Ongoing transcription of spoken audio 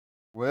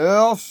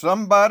Well,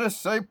 somebody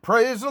say,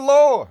 praise the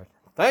Lord.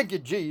 Thank you,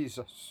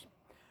 Jesus.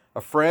 A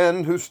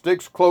friend who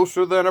sticks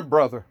closer than a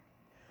brother.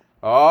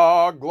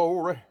 Ah,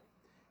 glory.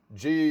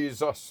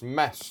 Jesus,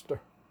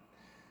 Master.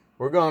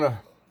 We're going to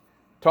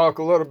talk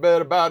a little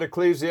bit about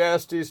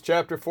Ecclesiastes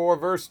chapter 4,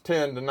 verse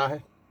 10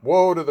 tonight.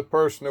 Woe to the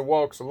person who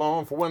walks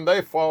alone, for when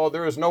they fall,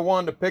 there is no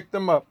one to pick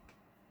them up.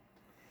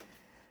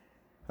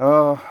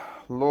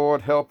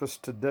 Lord, help us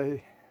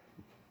today.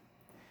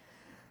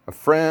 A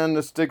friend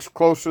that sticks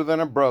closer than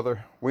a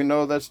brother. We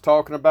know that's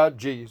talking about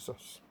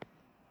Jesus.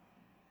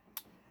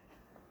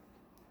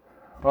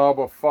 Oh,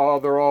 but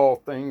Father, all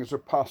things are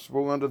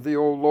possible unto thee,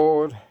 O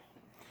Lord.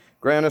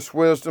 Grant us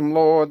wisdom,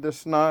 Lord,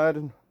 this night,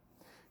 and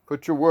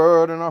put your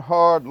word in our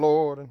heart,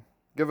 Lord, and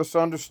give us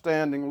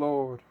understanding,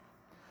 Lord.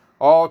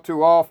 All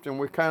too often,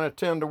 we kind of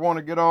tend to want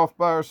to get off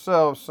by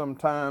ourselves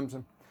sometimes,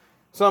 and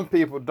some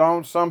people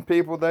don't. Some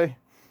people, they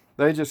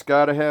just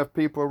got to have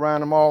people around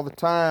them all the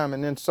time,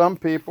 and then some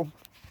people,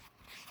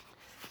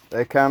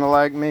 they kind of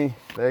like me.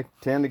 They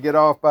tend to get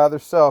off by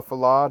themselves a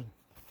lot.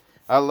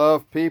 I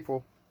love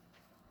people.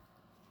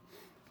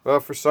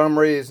 But for some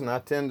reason, I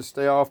tend to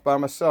stay off by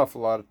myself a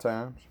lot of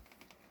times.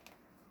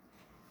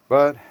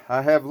 But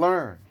I have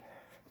learned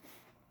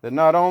that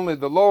not only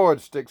the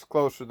Lord sticks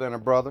closer than a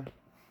brother,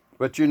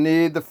 but you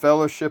need the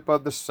fellowship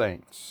of the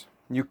saints.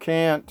 You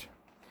can't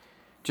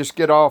just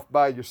get off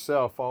by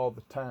yourself all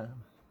the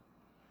time.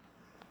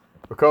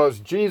 Because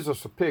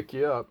Jesus will pick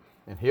you up,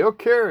 and he'll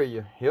carry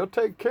you. He'll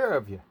take care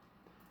of you.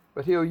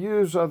 But he'll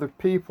use other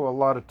people a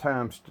lot of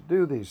times to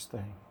do these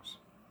things.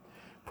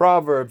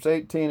 Proverbs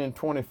 18 and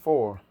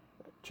 24,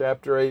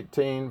 chapter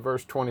 18,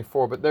 verse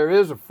 24. But there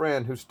is a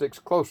friend who sticks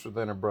closer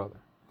than a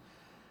brother.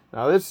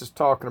 Now this is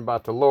talking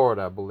about the Lord,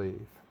 I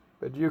believe.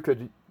 But you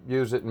could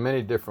use it in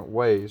many different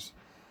ways.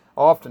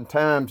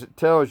 Oftentimes it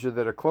tells you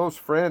that a close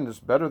friend is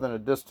better than a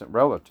distant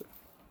relative.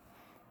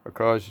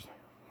 Because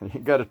you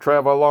got to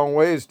travel a long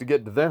ways to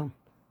get to them.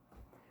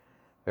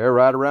 They're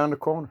right around the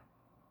corner.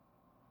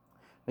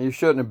 And you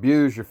shouldn't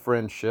abuse your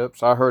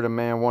friendships. I heard a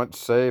man once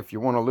say, if you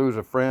want to lose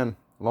a friend,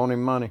 loan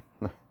him money.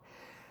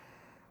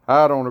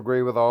 I don't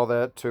agree with all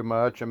that too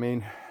much. I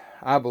mean,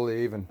 I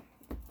believe in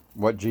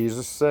what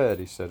Jesus said.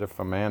 He said, if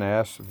a man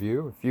asks of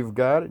you, if you've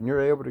got it and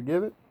you're able to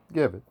give it,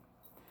 give it.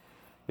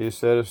 He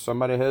said, if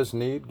somebody has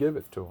need, give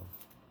it to them.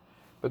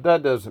 But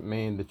that doesn't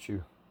mean that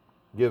you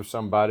give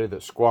somebody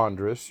that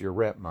squanders your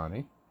rent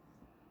money.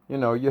 You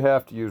know, you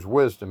have to use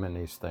wisdom in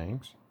these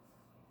things.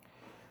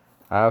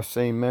 I've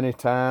seen many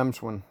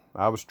times when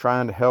I was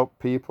trying to help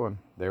people and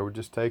they were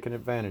just taking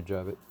advantage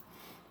of it.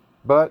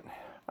 But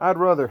I'd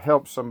rather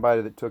help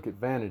somebody that took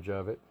advantage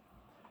of it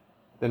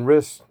than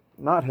risk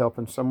not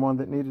helping someone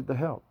that needed the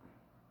help.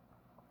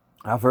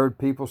 I've heard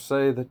people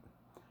say that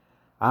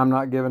I'm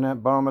not giving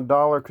that bum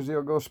 $1 because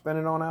he'll go spend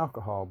it on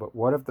alcohol. But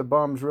what if the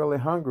bum's really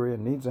hungry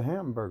and needs a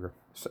hamburger?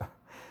 So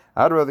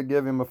I'd rather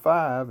give him a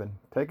 $5 and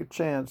take a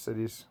chance that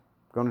he's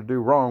going to do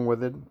wrong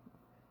with it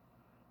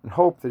and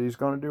hope that he's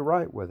going to do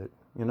right with it,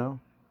 you know,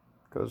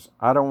 because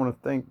I don't want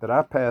to think that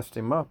I passed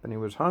him up and he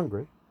was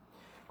hungry.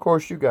 Of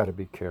course, you got to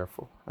be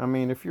careful. I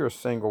mean, if you're a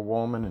single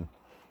woman and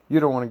you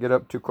don't want to get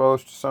up too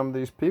close to some of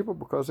these people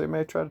because they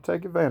may try to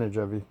take advantage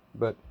of you.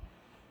 But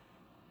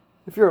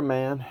if you're a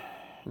man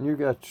and you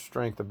got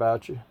strength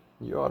about you,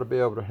 you ought to be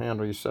able to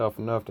handle yourself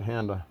enough to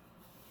hand a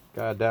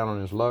guy down on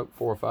his luck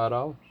 $4 or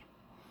 $5.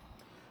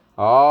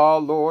 Ah,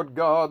 Lord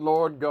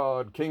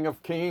God, King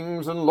of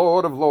kings and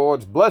Lord of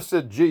lords,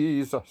 blessed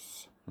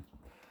Jesus.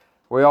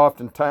 We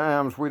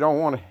oftentimes, we don't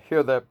want to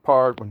hear that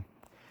part when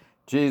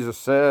Jesus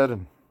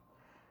said,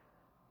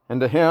 and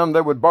to him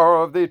that would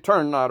borrow of thee,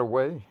 turn not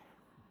away.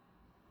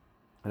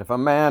 And if a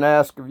man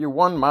ask of you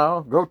 1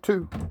 mile, go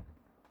 2.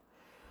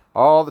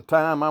 All the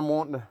time I'm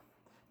wanting to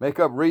make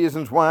up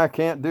reasons why I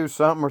can't do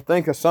something or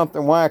think of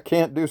something why I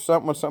can't do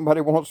something when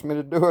somebody wants me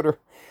to do it or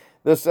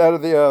this, that, or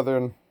the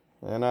other.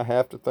 And I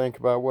have to think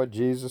about what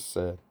Jesus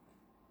said.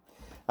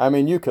 I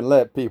mean, you can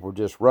let people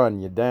just run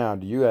you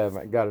down. You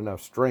haven't got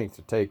enough strength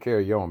to take care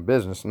of your own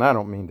business, and I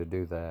don't mean to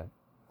do that.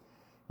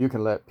 You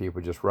can let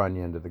people just run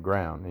you into the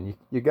ground, and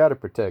you got to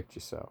protect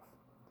yourself.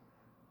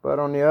 But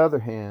on the other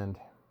hand,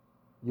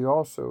 you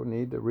also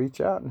need to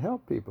reach out and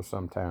help people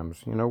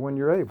sometimes, you know, when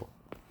you're able,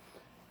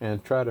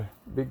 and try to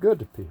be good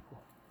to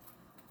people.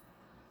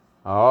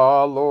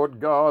 Ah,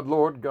 Lord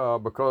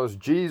God, because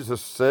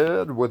Jesus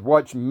said, with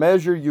what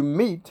measure you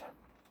meet,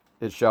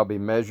 it shall be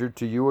measured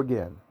to you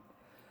again.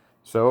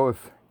 So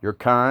if you're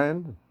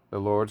kind, the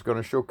Lord's going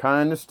to show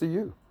kindness to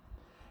you.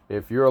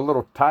 If you're a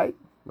little tight,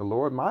 the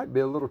Lord might be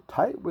a little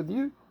tight with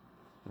you.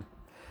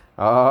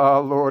 Ah,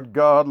 Lord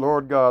God,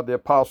 the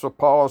Apostle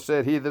Paul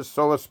said, he that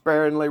soweth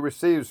sparingly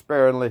receives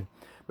sparingly,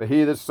 but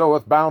he that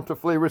soweth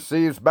bountifully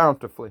receives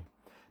bountifully.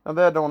 Now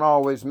that don't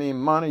always mean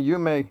money. You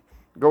may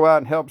go out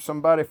and help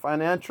somebody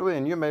financially,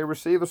 and you may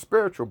receive a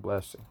spiritual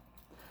blessing.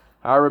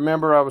 I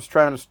remember I was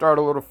trying to start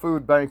a little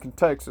food bank in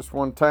Texas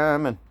one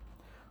time, and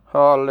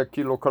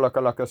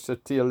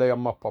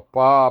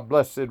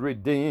blessed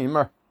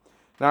Redeemer.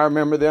 And I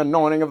remember the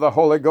anointing of the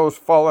Holy Ghost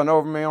falling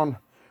over me on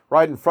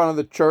right in front of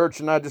the church,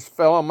 and I just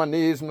fell on my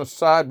knees on the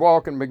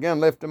sidewalk and began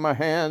lifting my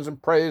hands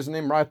and praising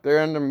him right there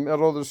in the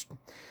middle of the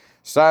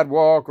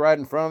sidewalk, right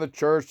in front of the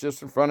church,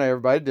 just in front of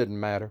everybody. It didn't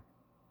matter.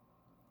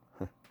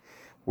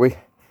 We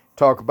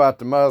talk about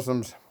the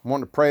Muslims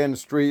wanting to pray in the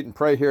street and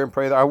pray here and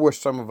pray there. I wish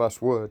some of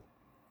us would.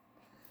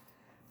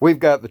 We've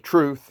got the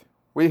truth.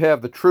 We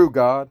have the true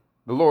God,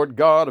 the Lord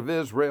God of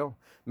Israel,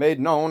 made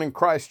known in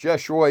Christ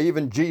Yeshua,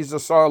 even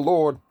Jesus our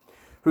Lord,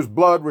 whose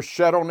blood was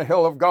shed on the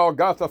hill of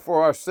Golgotha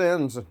for our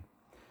sins. And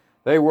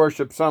they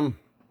worship some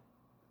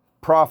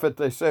prophet,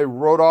 they say,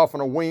 rode off on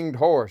a winged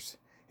horse.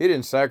 He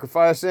didn't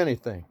sacrifice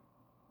anything.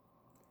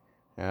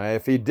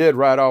 If he did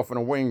ride off on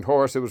a winged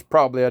horse, it was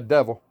probably a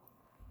devil.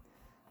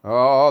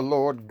 Oh,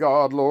 Lord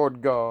God,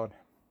 Lord God.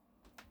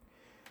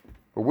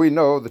 But we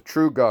know the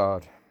true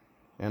God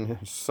and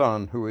his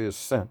Son who he has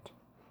sent,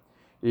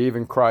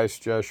 even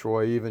Christ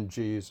Yeshua, even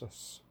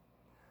Jesus.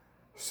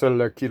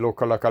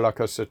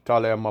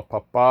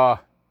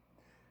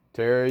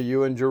 Tarry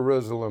you in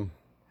Jerusalem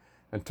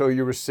until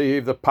you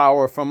receive the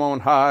power from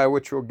on high,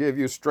 which will give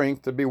you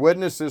strength to be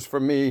witnesses for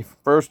me,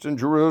 first in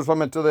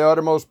Jerusalem and to the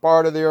uttermost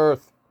part of the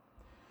earth.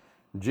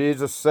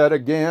 Jesus said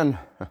again,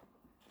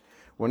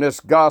 when this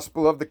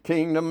gospel of the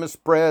kingdom is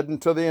spread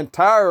into the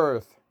entire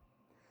earth,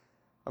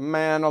 a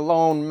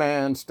lone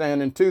man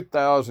standing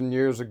 2,000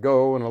 years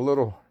ago in a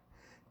little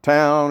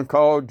town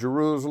called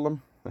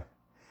Jerusalem,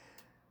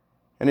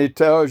 and he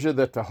tells you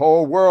that the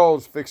whole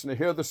world's fixing to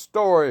hear the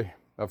story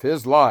of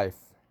his life.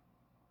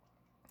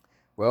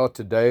 Well,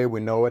 today we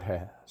know it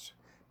has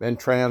been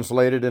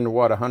translated into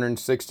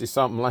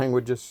 160-something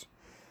languages.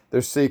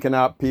 They're seeking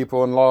out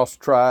people in lost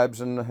tribes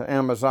in the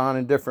Amazon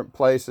and different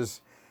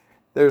places.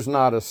 There's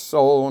not a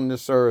soul on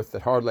this earth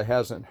that hardly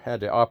hasn't had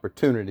the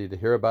opportunity to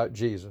hear about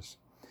Jesus.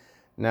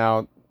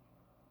 Now,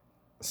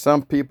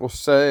 some people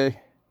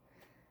say,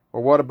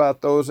 well, what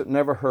about those that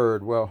never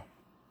heard? Well,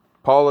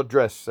 Paul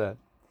addressed that.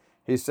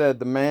 He said,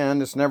 the man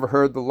that's never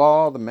heard the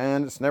law, the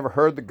man that's never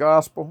heard the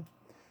gospel,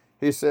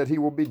 he said he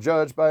will be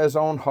judged by his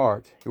own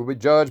heart. He will be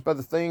judged by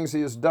the things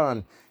he has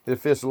done.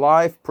 If his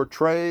life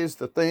portrays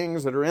the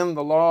things that are in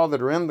the law,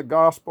 that are in the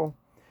gospel,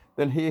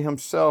 then he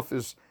himself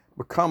has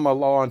become a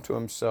law unto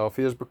himself.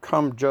 He has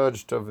become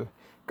judged of.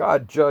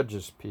 God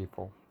judges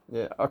people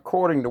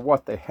according to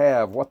what they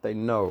have, what they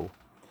know.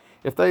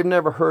 If they've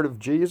never heard of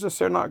Jesus,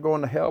 they're not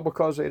going to hell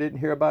because they didn't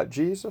hear about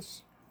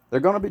Jesus. They're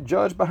going to be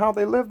judged by how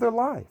they live their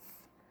life.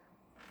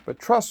 But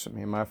trust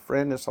me, my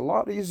friend, it's a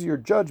lot easier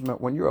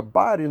judgment when you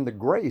abide in the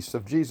grace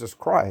of Jesus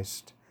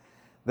Christ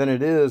than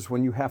it is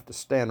when you have to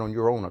stand on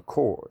your own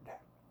accord.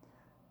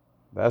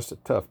 That's a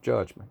tough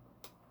judgment.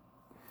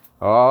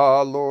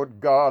 Ah, Lord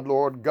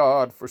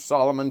God, for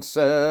Solomon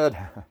said,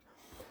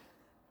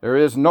 there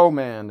is no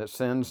man that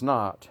sins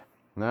not.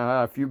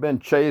 Now, if you've been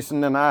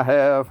chastened, and I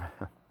have,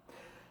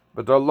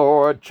 but the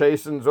Lord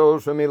chastens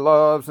those whom he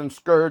loves and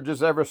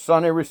scourges every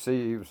son he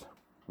receives.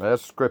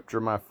 That's scripture,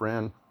 my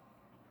friend.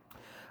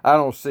 I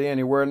don't see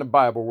anywhere in the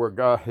Bible where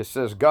it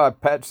says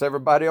God pats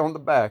everybody on the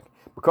back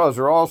because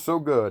they're all so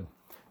good.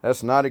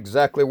 That's not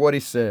exactly what he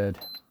said.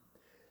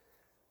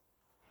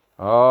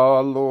 Oh,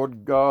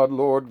 Lord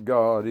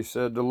God, he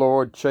said the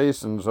Lord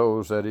chastens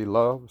those that he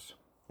loves,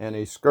 and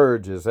he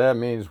scourges. That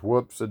means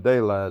whoops the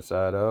daylights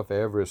out of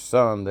every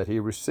son that he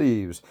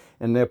receives.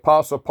 And the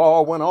Apostle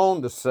Paul went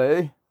on to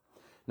say,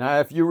 now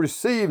if you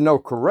receive no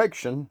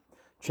correction,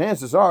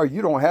 chances are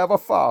you don't have a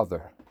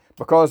father,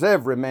 because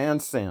every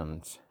man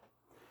sins.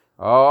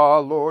 Oh,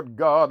 Lord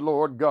God,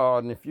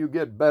 and if you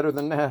get better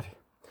than that,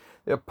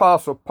 the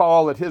Apostle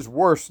Paul at his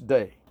worst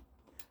day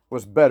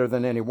was better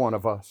than any one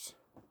of us.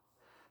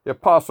 The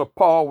Apostle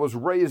Paul was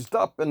raised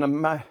up in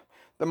the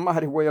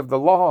mighty way of the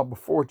law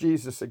before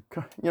Jesus had,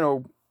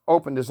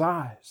 opened his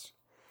eyes.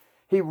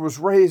 He was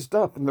raised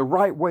up in the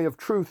right way of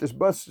truth as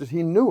much as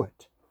he knew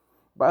it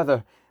by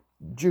the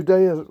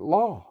Judaic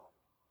law.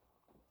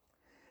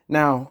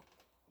 Now,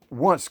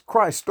 once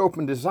Christ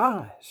opened his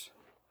eyes,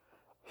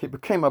 he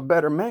became a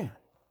better man.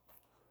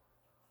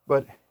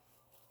 But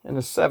in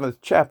the 7th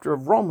chapter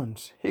of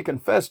Romans, he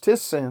confessed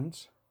his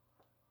sins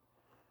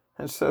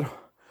and said,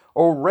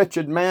 O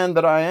wretched man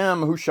that I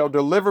am, who shall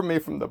deliver me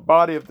from the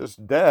body of this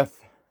death?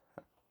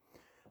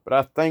 But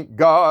I thank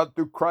God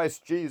through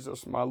Christ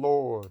Jesus my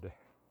Lord.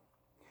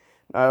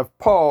 Now, if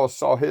Paul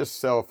saw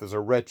himself as a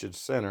wretched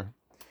sinner,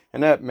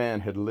 and that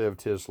man had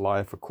lived his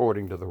life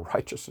according to the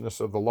righteousness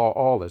of the law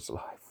all his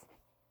life,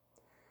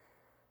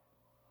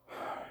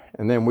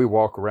 and then we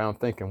walk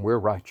around thinking we're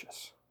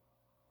righteous.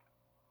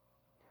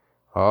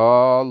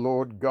 Ah,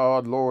 Lord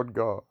God.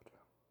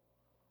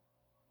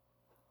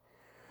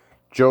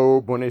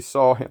 Job, when he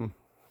saw him,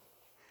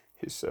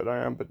 he said, I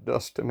am but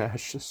dust and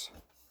ashes.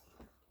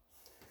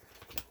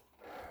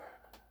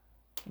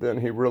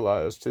 Then he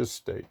realized his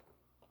state.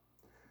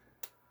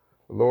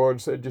 The Lord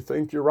said, you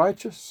think you're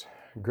righteous?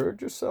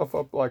 Gird yourself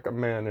up like a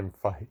man and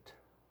fight.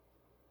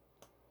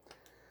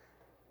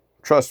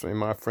 Trust me,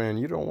 my friend,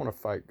 you don't want to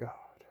fight God.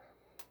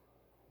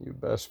 You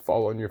best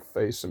fall on your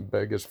face and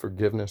beg his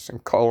forgiveness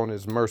and call on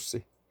his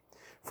mercy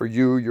for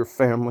you, your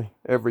family,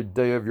 every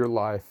day of your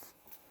life.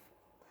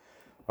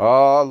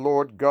 Ah,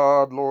 Lord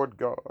God, Lord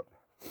God.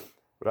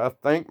 But I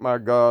thank my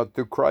God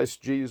through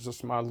Christ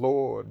Jesus, my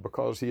Lord,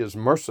 because he is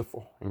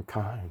merciful and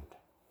kind.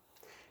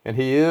 And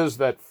he is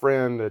that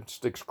friend that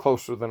sticks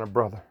closer than a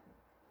brother.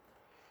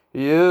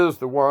 He is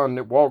the one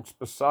that walks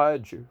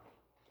beside you.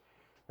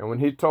 And when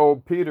he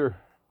told Peter,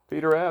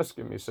 Peter asked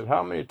him, he said,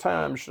 how many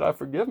times should I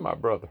forgive my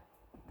brother?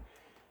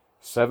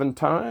 7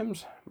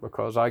 times?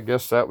 Because I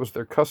guess that was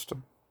their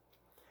custom.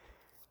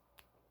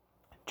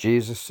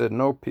 Jesus said,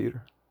 no,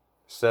 Peter,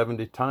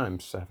 70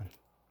 times 7.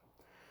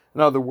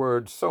 In other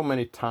words, so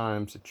many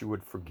times that you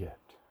would forget.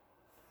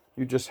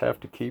 You just have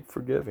to keep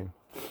forgiving.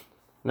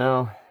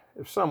 Now,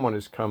 if someone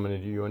is coming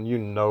to you and you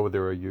know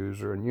they're a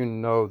user and you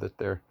know that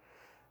they're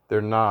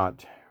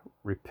not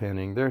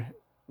repenting,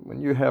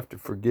 when you have to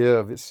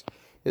forgive,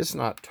 it's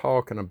not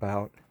talking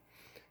about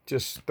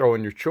just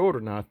throwing your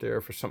children out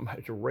there for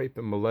somebody to rape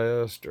and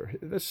molest, or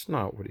that's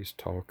not what he's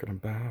talking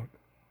about.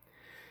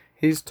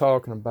 He's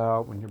talking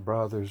about when your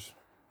brother's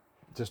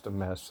just a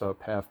mess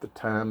up half the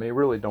time. He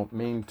really don't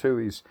mean to.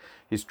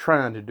 He's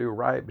trying to do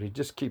right, but he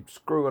just keeps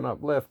screwing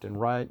up left and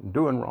right and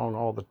doing wrong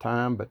all the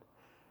time. But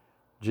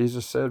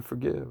Jesus said,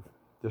 forgive.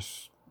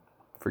 Just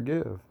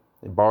forgive.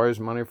 He borrows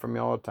money from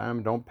you all the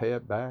time. Don't pay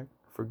it back.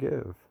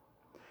 Forgive.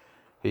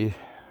 He's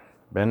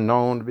been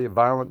known to be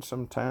violent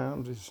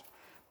sometimes,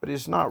 but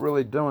he's not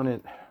really doing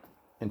it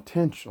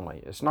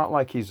intentionally. It's not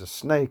like he's a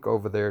snake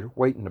over there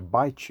waiting to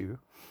bite you.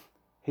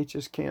 He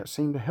just can't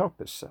seem to help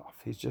himself.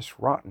 He's just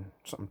rotten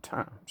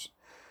sometimes.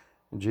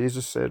 And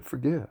Jesus said,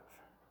 forgive,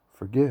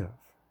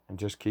 and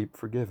just keep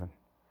forgiving.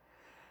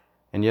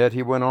 And yet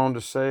he went on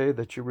to say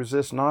that you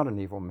resist not an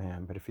evil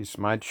man, but if he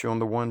smites you on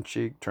the one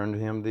cheek, turn to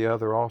him the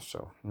other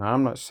also. Now,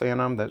 I'm not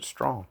saying I'm that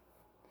strong.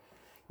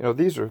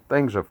 These are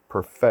things of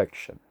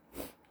perfection.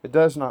 It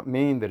does not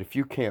mean that if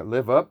you can't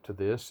live up to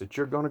this, that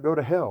you're going to go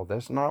to hell.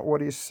 That's not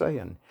what he's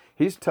saying.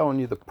 He's telling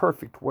you the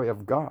perfect way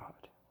of God.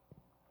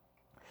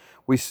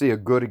 We see a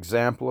good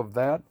example of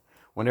that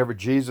whenever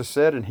Jesus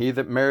said, and he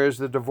that marries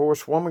the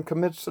divorced woman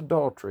commits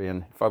adultery.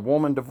 And if a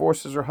woman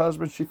divorces her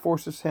husband, she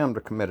forces him to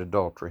commit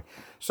adultery.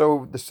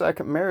 So the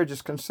second marriage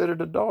is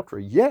considered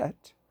adultery.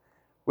 Yet,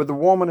 with the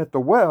woman at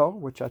the well,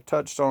 which I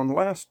touched on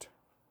last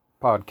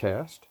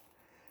podcast,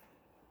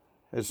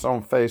 it's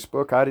on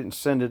Facebook. I didn't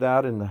send it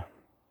out in the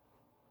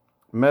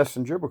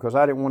messenger because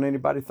I didn't want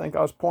anybody to think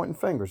I was pointing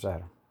fingers at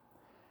them.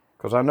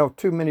 Because I know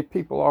too many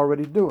people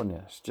already doing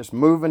this, just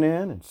moving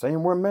in and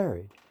saying we're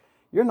married.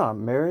 You're not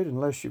married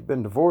unless you've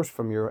been divorced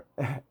from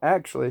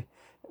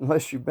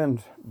unless you've been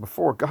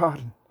before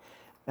God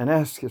and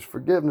asked his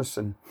forgiveness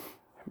and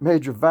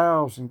made your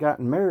vows and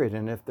gotten married.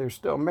 And if they're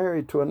still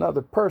married to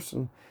another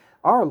person,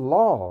 our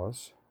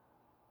laws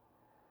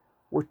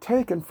were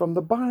taken from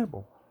the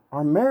Bible.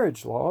 Our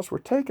marriage laws were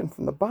taken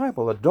from the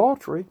Bible.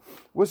 Adultery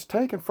was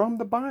taken from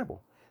the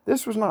Bible.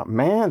 This was not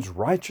man's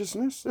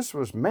righteousness. This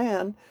was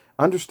man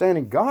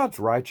understanding God's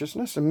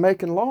righteousness and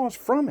making laws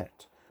from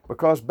it.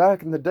 Because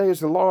back in the days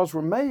the laws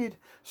were made,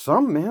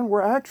 some men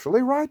were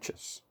actually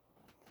righteous.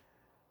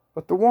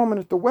 But the woman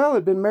at the well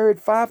had been married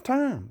 5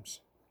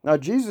 times. Now,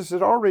 Jesus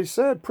had already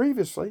said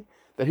previously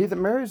that he that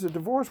marries a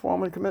divorced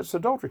woman commits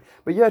adultery.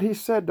 But yet he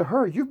said to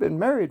her, you've been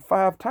married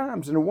 5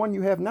 times, and the one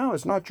you have now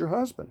is not your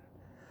husband.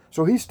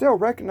 So he still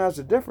recognized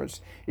the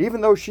difference,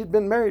 even though she'd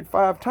been married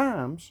 5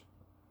 times,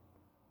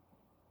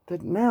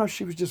 that now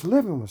she was just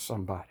living with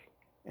somebody,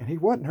 and he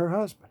wasn't her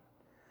husband.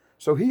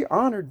 So he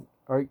honored,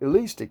 or at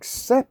least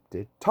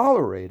accepted,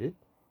 tolerated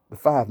the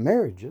 5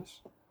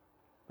 marriages,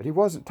 but he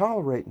wasn't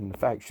tolerating the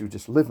fact she was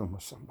just living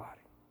with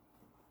somebody.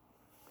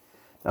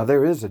 Now,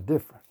 there is a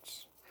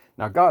difference.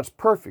 Now, God's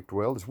perfect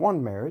will is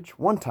one marriage,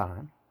 one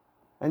time,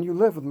 and you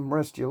live with them the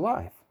rest of your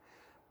life.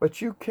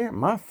 But you can't.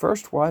 My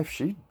first wife,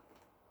 she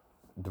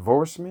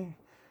divorced me,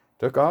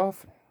 took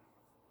off,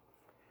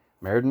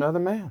 married another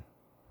man.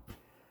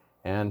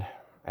 And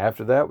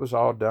after that was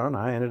all done,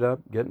 I ended up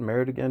getting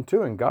married again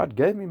too, and God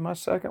gave me my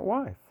second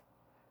wife.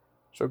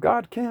 So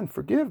God can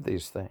forgive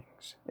these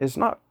things. It's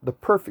not the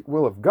perfect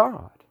will of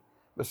God,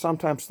 but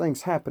sometimes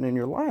things happen in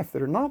your life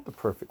that are not the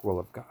perfect will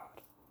of God.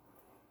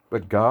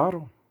 But God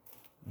will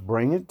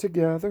bring it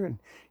together, and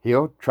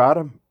he'll try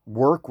to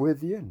work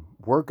with you and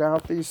work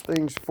out these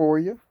things for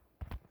you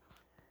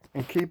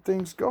and keep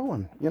things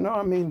going.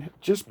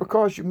 Just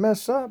because you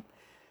mess up,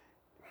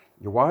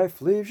 your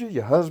wife leaves you,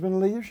 your husband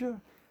leaves you,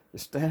 you're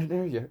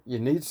standing there, you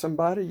need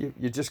somebody,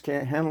 you just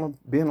can't handle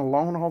being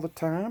alone all the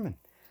time. And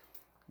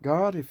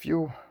God, if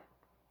you'll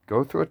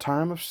go through a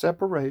time of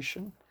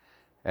separation,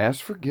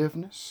 ask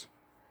forgiveness,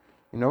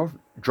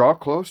 draw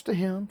close to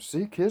him,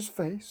 seek his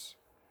face,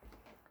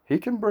 he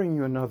can bring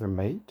you another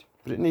mate,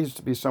 but it needs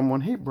to be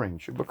someone he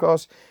brings you.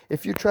 Because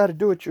if you try to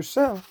do it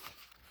yourself,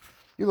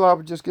 you'll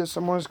liable to just get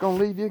someone that's going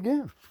to leave you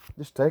again,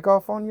 just take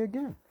off on you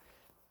again.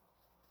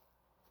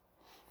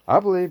 I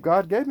believe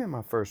God gave me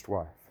my first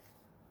wife,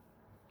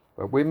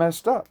 but we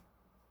messed up.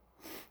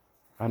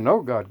 I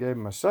know God gave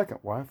me my second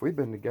wife. We've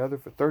been together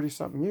for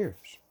 30-something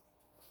years.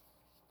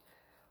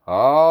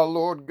 Ah,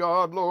 Lord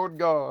God, Lord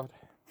God.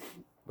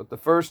 But the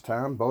first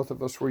time, both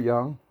of us were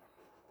young.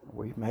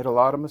 We've made a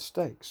lot of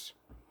mistakes.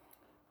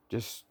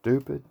 Just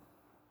stupid,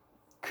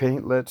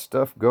 can't let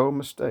stuff go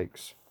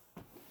mistakes.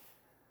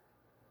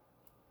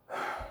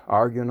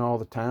 Arguing all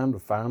the time,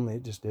 but finally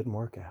it just didn't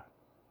work out.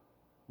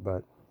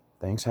 But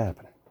things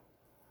happen.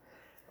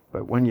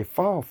 But when you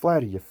fall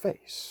flat on your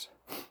face,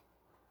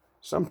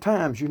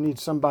 sometimes you need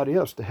somebody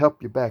else to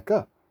help you back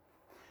up.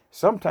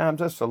 Sometimes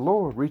that's the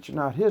Lord reaching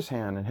out his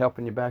hand and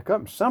helping you back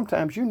up.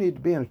 Sometimes you need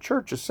to be in a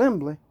church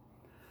assembly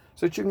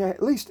so that you can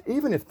at least,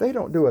 even if they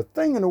don't do a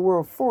thing in the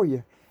world for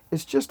you,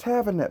 it's just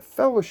having that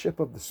fellowship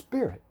of the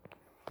Spirit.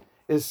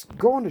 It's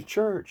going to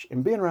church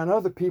and being around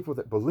other people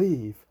that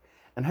believe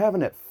and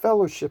having that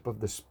fellowship of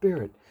the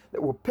Spirit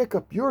that will pick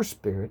up your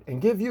spirit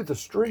and give you the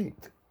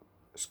strength.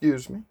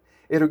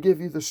 It'll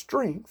give you the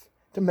strength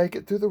to make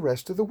it through the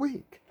rest of the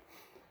week.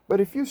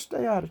 But if you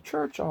stay out of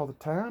church all the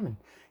time and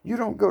you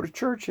don't go to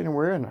church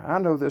anywhere, and I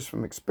know this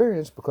from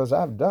experience because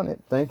I've done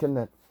it, thinking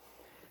that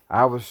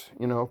I was,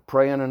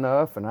 praying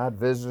enough, and I'd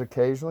visit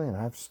occasionally, and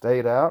I've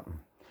stayed out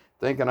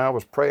thinking I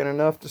was praying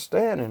enough to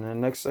stand, and the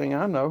next thing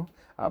I know,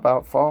 I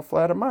about fall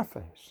flat on my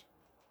face.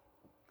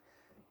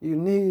 You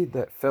need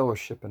that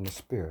fellowship in the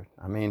Spirit.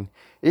 I mean,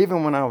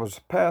 even when I was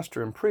a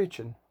pastor and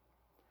preaching,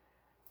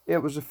 it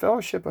was a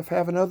fellowship of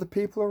having other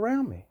people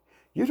around me.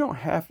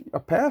 A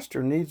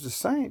pastor needs the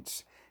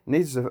saints,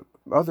 needs the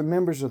other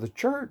members of the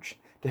church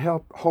to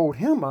help hold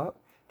him up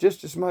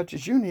just as much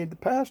as you need the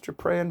pastor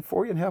praying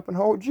for you and helping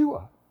hold you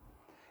up.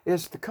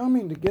 It's the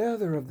coming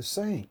together of the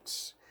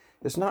saints.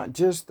 It's not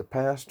just the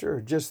pastor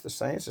or just the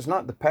saints. It's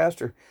not the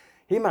pastor.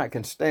 He might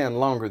can stand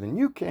longer than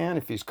you can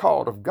if he's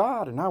called of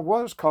God, and I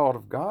was called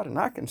of God, and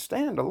I can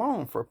stand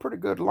alone for a pretty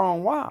good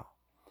long while.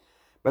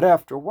 But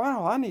after a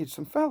while, I need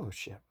some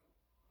fellowship.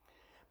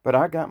 But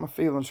I got my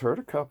feelings hurt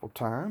a couple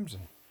times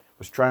and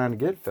was trying to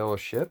get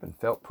fellowship and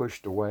felt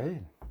pushed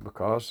away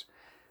because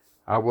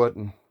I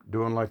wasn't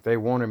doing like they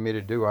wanted me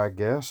to do, I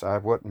guess. I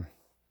wasn't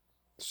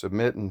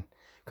submitting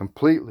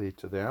completely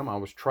to them.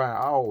 I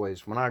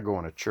always, when I go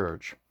into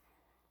church,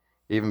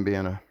 even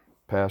being a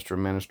pastor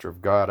and minister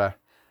of God,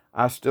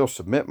 I still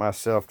submit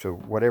myself to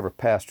whatever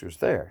pastor's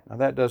there. Now,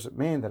 that doesn't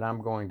mean that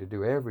I'm going to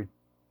do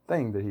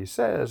everything that he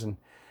says and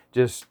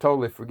just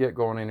totally forget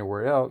going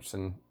anywhere else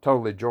and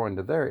totally join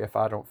to there if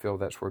I don't feel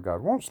that's where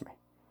God wants me.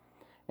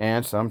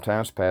 And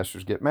sometimes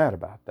pastors get mad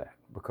about that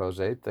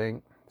because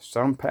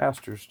some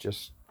pastors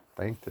just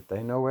think that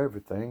they know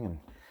everything, and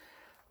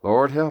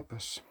Lord help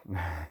us.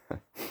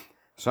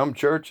 Some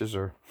churches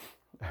are,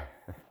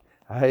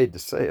 I hate to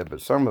say it,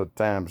 but some of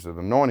the times the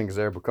anointing's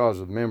there because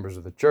of the members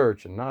of the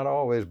church and not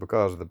always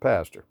because of the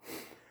pastor.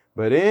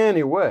 But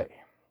anyway,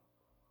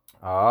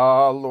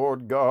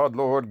 Lord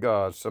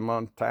God,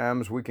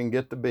 sometimes we can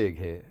get the big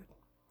head.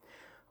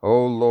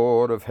 Oh,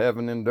 Lord of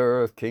heaven and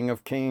earth, King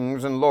of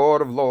kings and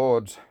Lord of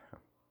lords.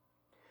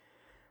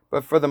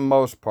 But for the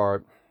most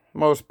part,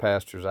 most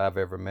pastors I've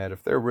ever met,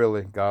 if they're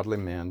really godly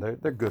men,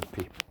 they're good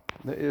people.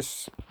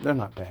 They're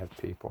not bad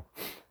people.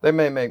 They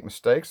may make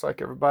mistakes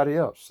like everybody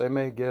else. They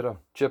may get a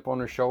chip on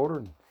their shoulder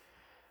and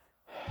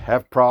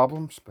have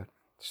problems, but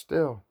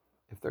still,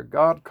 if they're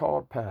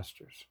God-called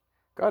pastors,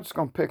 God's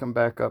going to pick them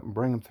back up and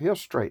bring them. He'll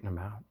straighten them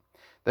out.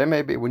 They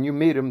may be, when you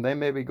meet them, they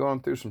may be going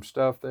through some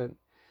stuff that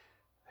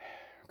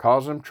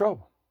causes them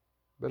trouble.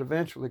 But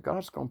eventually,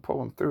 God's going to pull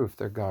them through if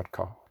they're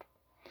God-called.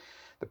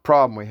 The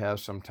problem we have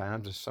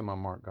sometimes is some of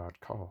them aren't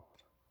God-called.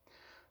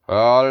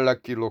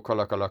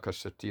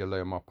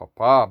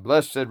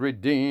 Blessed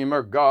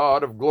Redeemer,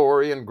 God of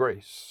glory and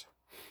grace.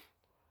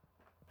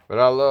 But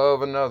I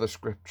love another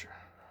scripture.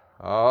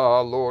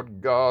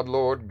 Lord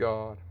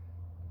God.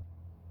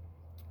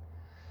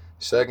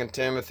 2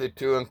 Timothy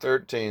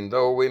 2:13.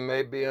 Though we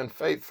may be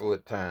unfaithful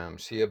at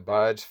times, he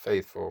abides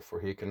faithful, for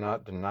he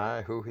cannot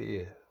deny who he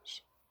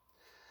is.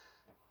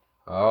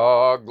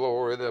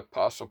 Glory. The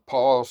Apostle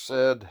Paul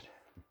said,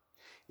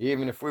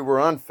 even if we were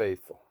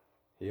unfaithful,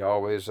 he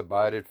always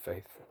abided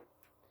faithful.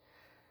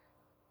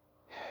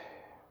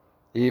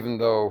 Even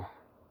though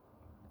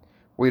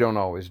we don't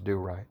always do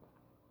right.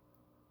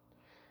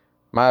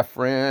 My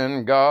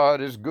friend,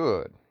 God is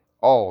good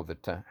all the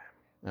time.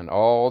 And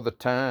all the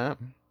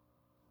time,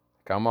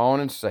 come on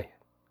and say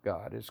it,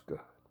 God is good.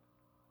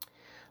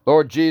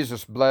 Lord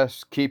Jesus,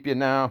 bless, keep you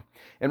now.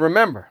 And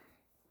remember,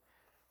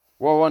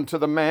 woe unto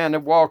the man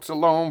that walks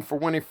alone, for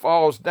when he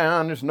falls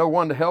down, there's no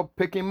one to help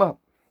pick him up.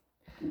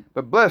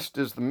 But blessed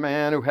is the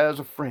man who has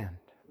a friend,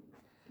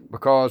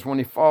 because when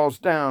he falls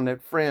down, a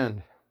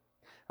friend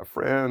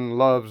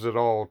loves at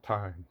all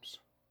times.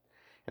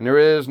 And there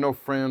is no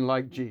friend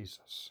like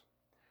Jesus.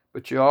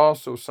 But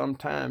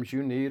sometimes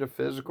you need a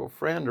physical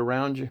friend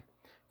around you,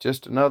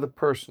 just another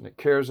person that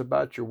cares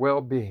about your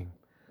well-being,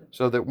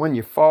 so that when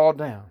you fall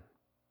down,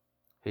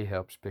 he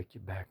helps pick you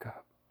back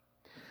up.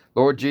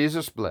 Lord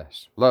Jesus,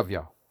 bless. Love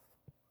y'all.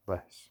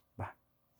 Bless.